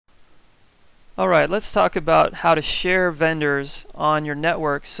Alright, let's talk about how to share vendors on your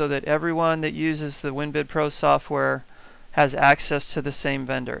network so that everyone that uses the WinBidPro software has access to the same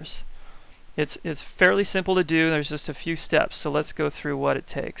vendors. It's fairly simple to do. There's just a few steps, so let's go through what it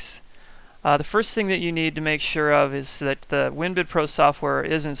takes. The first thing that you need to make sure of is that the WinBidPro software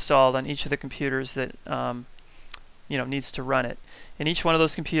is installed on each of the computers that needs to run it. And each one of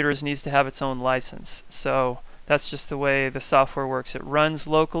those computers needs to have its own license. So that's just the way the software works. It runs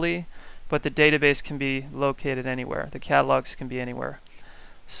locally, but the database can be located anywhere. The catalogs can be anywhere.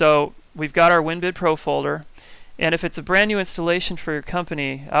 So we've got our WinBidPro folder, and if it's a brand new installation for your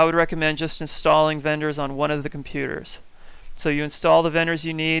company, I would recommend just installing vendors on one of the computers. So you install the vendors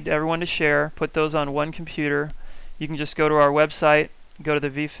you need everyone to share, put those on one computer. You can just go to our website, go to the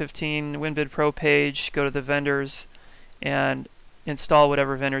V15 WinBidPro page, go to the vendors, and install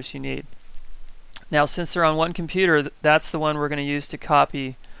whatever vendors you need. Now, since they're on one computer, that's the one we're going to use to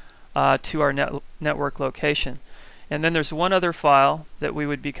copy to our network location. And then there's one other file that we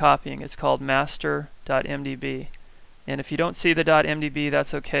would be copying. It's called master.mdb. And if you don't see the .mdb,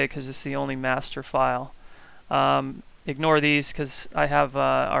 that's okay, because it's the only master file. Ignore these because I have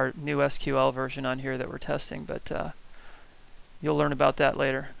our new SQL version on here that we're testing, but you'll learn about that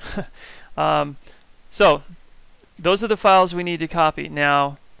later. So those are the files we need to copy.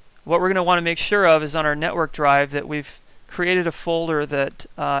 Now, what we're going to want to make sure of is on our network drive that we've created a folder that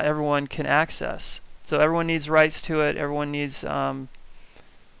everyone can access. So everyone needs rights to it. Everyone needs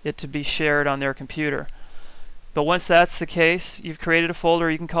it to be shared on their computer. But once that's the case, you've created a folder.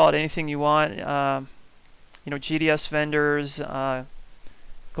 You can call it anything you want. GDS vendors,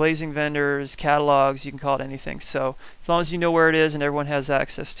 glazing vendors, catalogs. You can call it anything. So as long as you know where it is and everyone has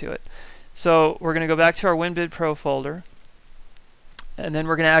access to it. So we're going to go back to our WinBidPro folder, and then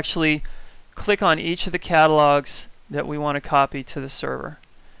we're going to actually click on each of the catalogs that we want to copy to the server.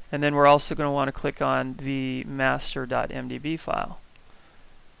 And then we're also going to want to click on the master.mdb file.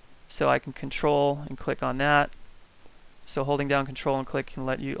 So I can control and click on that. So holding down control and click can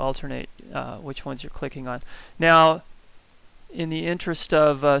let you alternate which ones you're clicking on. Now, in the interest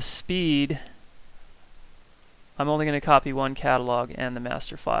of speed, I'm only going to copy one catalog and the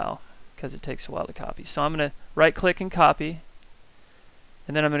master file because it takes a while to copy. So I'm going to right click and copy,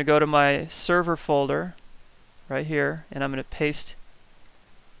 and then I'm going to go to my server folder right here, and I'm going to paste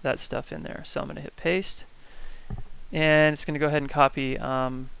that stuff in there. So I'm going to hit paste, and it's going to go ahead and copy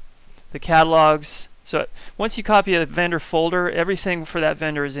the catalogs. So once you copy a vendor folder, everything for that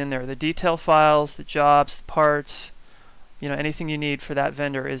vendor is in there. The detail files, the jobs, the parts, anything you need for that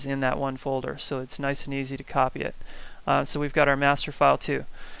vendor is in that one folder. So it's nice and easy to copy it. So we've got our master file too.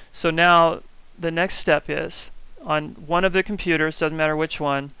 So now the next step is on one of the computers, doesn't matter which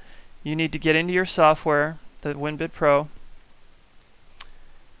one, you need to get into your software, the WinBidPro.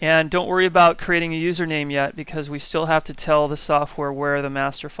 And don't worry about creating a username yet, because we still have to tell the software where the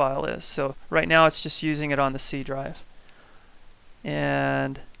master file is. So right now it's just using it on the C drive.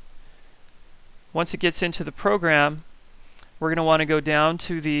 And once it gets into the program, we're going to want to go down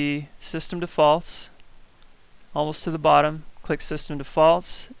to the system defaults, almost to the bottom, click system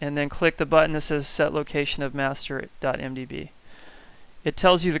defaults, and then click the button that says set location of master.mdb. It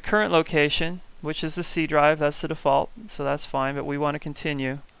tells you the current location, which is the C drive. That's the default, so that's fine, but we want to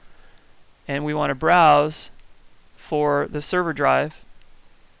continue. And we want to browse for the server drive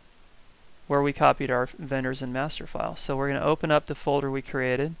where we copied our vendors and master file. So we're going to open up the folder we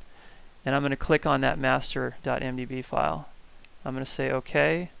created, and I'm going to click on that master.mdb file. I'm going to say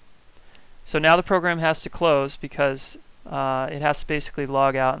OK. So now the program has to close because it has to basically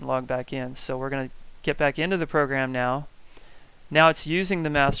log out and log back in. So we're going to get back into the program now. Now it's using the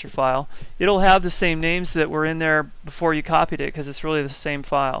master file. It'll have the same names that were in there before you copied it because it's really the same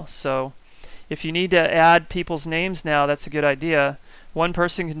file. So if you need to add people's names now, that's a good idea. One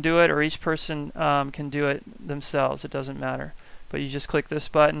person can do it, or each person can do it themselves. It doesn't matter. But you just click this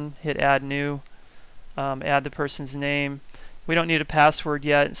button, hit add new, add the person's name. We don't need a password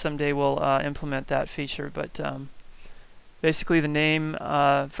yet. Someday we'll implement that feature. But basically the name,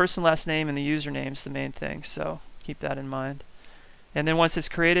 first and last name, and the username is the main thing. So keep that in mind. And then once it's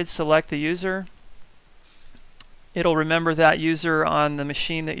created, select the user. It'll remember that user on the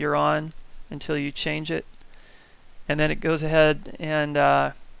machine that you're on until you change it. And then it goes ahead and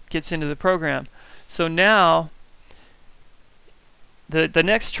gets into the program. So now the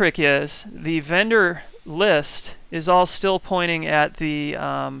next trick is the vendor list is all still pointing at the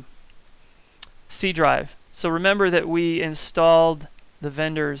C drive. So remember that we installed the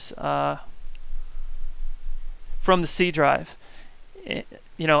vendors from the C drive.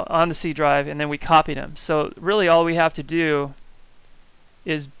 On the C drive, and then we copied them. So really all we have to do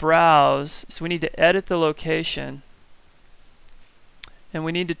is browse. So we need to edit the location, and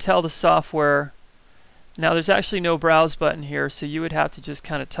we need to tell the software. Now there's actually no browse button here, so you would have to just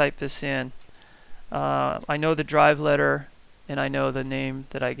kind of type this in. I know the drive letter and I know the name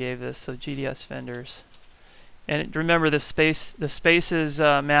that I gave this, so GDS vendors. And remember, the spaces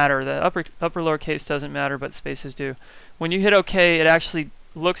matter. The upper lowercase doesn't matter, but spaces do. When you hit OK, it actually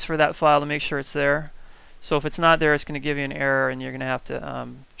looks for that file to make sure it's there. So if it's not there, it's going to give you an error, and you're going to have to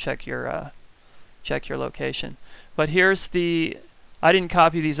check your location. But here's the. I didn't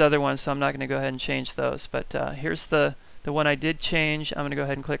copy these other ones, so I'm not going to go ahead and change those. But here's the one I did change. I'm going to go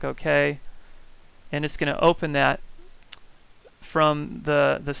ahead and click OK, and it's going to open that from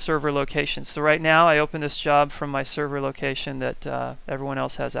the server location. So right now I open this job from my server location that everyone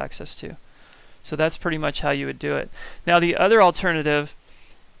else has access to. So that's pretty much how you would do it. Now the other alternative,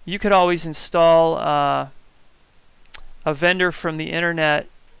 you could always install a vendor from the internet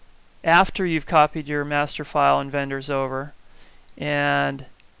after you've copied your master file and vendors over, and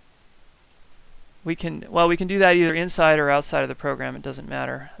we can do that either inside or outside of the program. It doesn't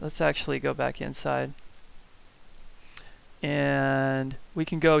matter. Let's actually go back inside, and we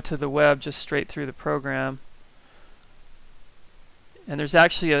can go to the web just straight through the program. And there's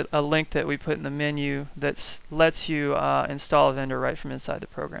actually a link that we put in the menu that lets you install a vendor right from inside the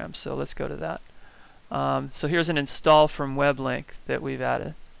program. So let's go to that. So here's an install from web link that we've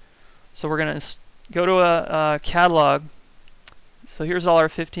added. So we're going to go to a catalog. So here's all our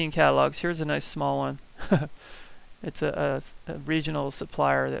 15 catalogs. Here's a nice small one. It's a regional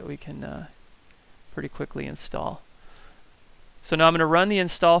supplier that we can pretty quickly install. So now I'm going to run the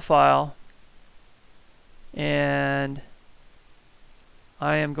install file, and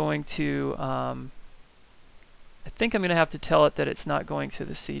I am going to, I think I'm going to have to tell it that it's not going to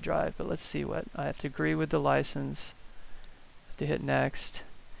the C drive, but let's see what. I have to agree with the license. I have to hit next.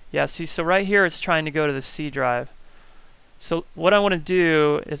 Yeah, see, so right here it's trying to go to the C drive. So what I want to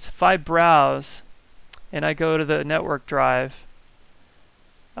do is, if I browse and I go to the network drive,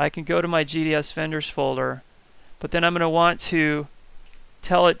 I can go to my GDS vendors folder, but then I'm going to want to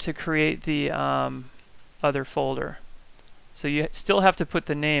tell it to create the other folder. So you still have to put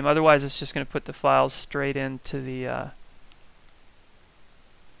the name, otherwise it's just going to put the files straight into the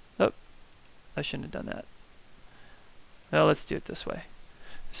oh, I shouldn't have done that. Well, let's do it this way.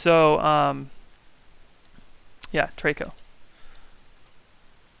 So yeah, Traco.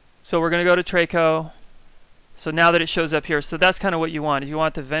 So we're going to go to Traco. So now that it shows up here, so that's kind of what you want. If you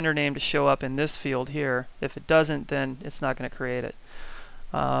want the vendor name to show up in this field here, if it doesn't, then it's not going to create it,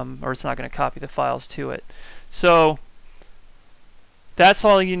 or it's not going to copy the files to it. So that's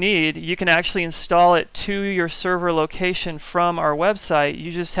all you need. You can actually install it to your server location from our website.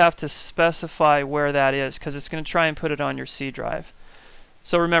 You just have to specify where that is, because it's going to try and put it on your C drive.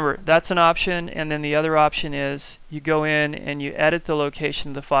 So remember, that's an option, and then the other option is you go in and you edit the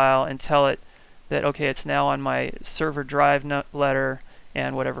location of the file and tell it that, okay, it's now on my server drive letter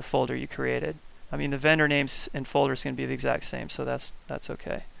and whatever folder you created. I mean, the vendor names and folders can be the exact same, so that's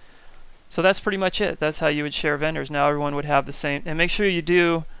okay. So that's pretty much it. That's how you would share vendors. Now everyone would have the same. And make sure you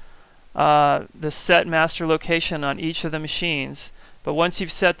do the set master location on each of the machines. But once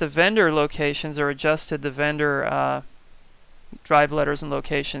you've set the vendor locations or adjusted the vendor drive letters and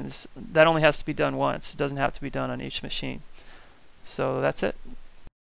locations, that only has to be done once. It doesn't have to be done on each machine. So that's it.